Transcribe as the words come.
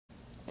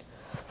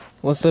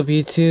What's up,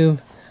 YouTube?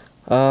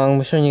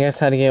 I'm showing you guys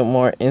how to get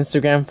more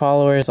Instagram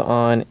followers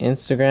on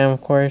Instagram,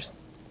 of course.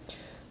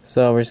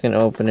 So we're just gonna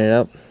open it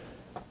up.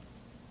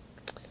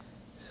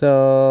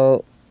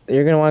 So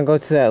you're gonna want to go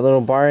to that little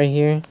bar right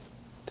here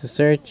to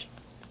search,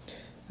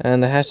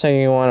 and the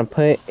hashtag you want to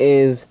put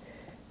is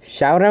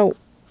shoutout.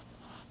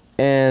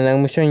 And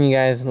I'm showing you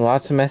guys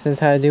lots of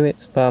methods how to do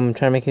it, but I'm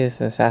trying to make it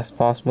as fast as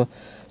possible.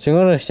 So you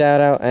go to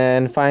shoutout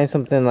and find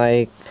something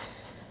like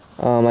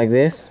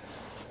this.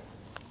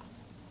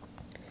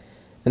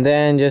 And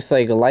then just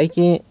like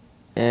it,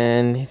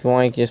 and if you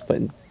want you can just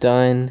put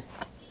done.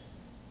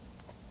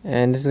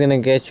 And this is gonna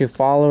get you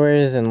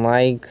followers and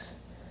likes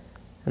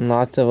and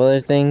lots of other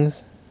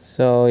things.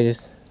 So you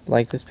just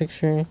like this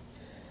picture,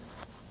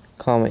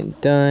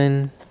 comment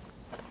done,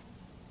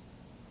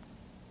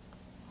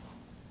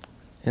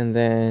 and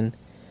then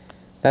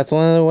that's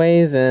one of the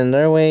ways. And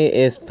another way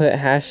is put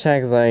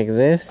hashtags like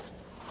this.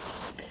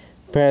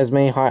 Put as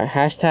many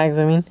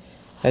hashtags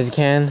as you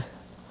can.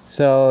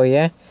 So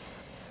yeah.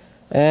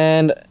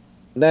 And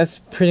that's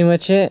pretty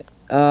much it.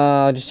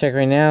 I'll just check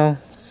right now,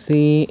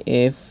 see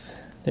if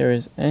there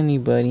is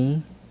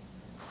anybody.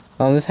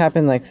 This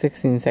happened like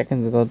 16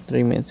 seconds ago,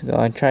 3 minutes ago.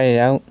 I tried it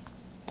out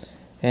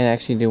and it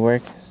actually did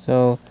work.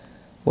 So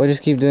we'll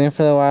just keep doing it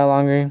for a while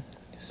longer.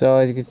 So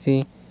as you can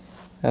see,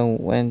 I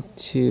went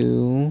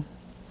to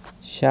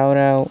shout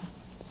out,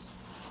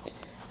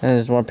 and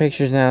there's more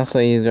pictures now. So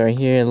you go right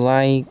here,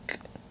 like,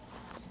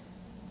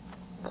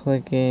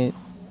 click it,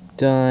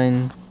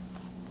 done.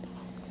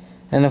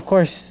 And of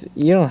course,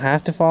 you don't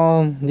have to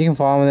follow them. You can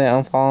follow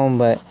them, unfollow them,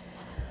 but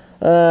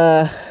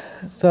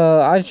so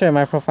I'll just show you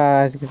my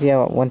profile. As you can see, I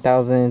have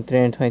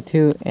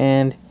 1,322,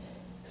 and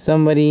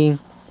somebody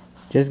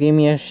just gave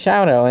me a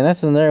shout out, and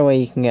that's another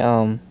way you can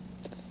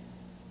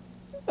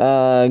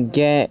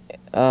get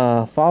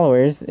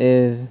followers,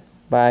 is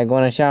by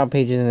going to shout out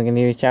pages and they're gonna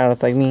give you shout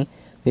outs like me.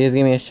 They just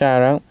gave me a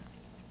shout out,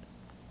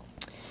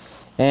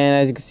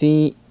 and as you can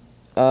see,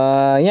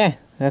 yeah,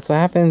 that's what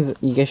happens.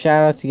 You get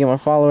shout outs, you get more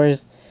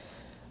followers.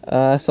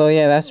 So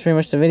yeah, that's pretty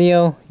much the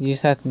video. You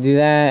just have to do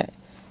that.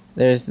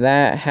 There's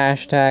that,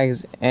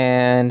 hashtags,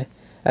 and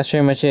that's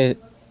pretty much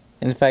it.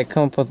 And if I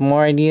come up with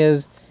more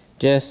ideas,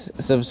 just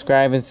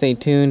subscribe and stay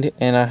tuned,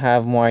 and I'll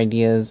have more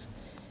ideas,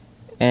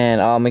 and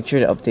I'll make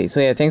sure to update. So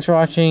yeah, thanks for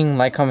watching.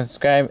 Like, comment,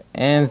 subscribe,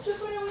 and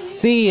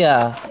see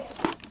ya!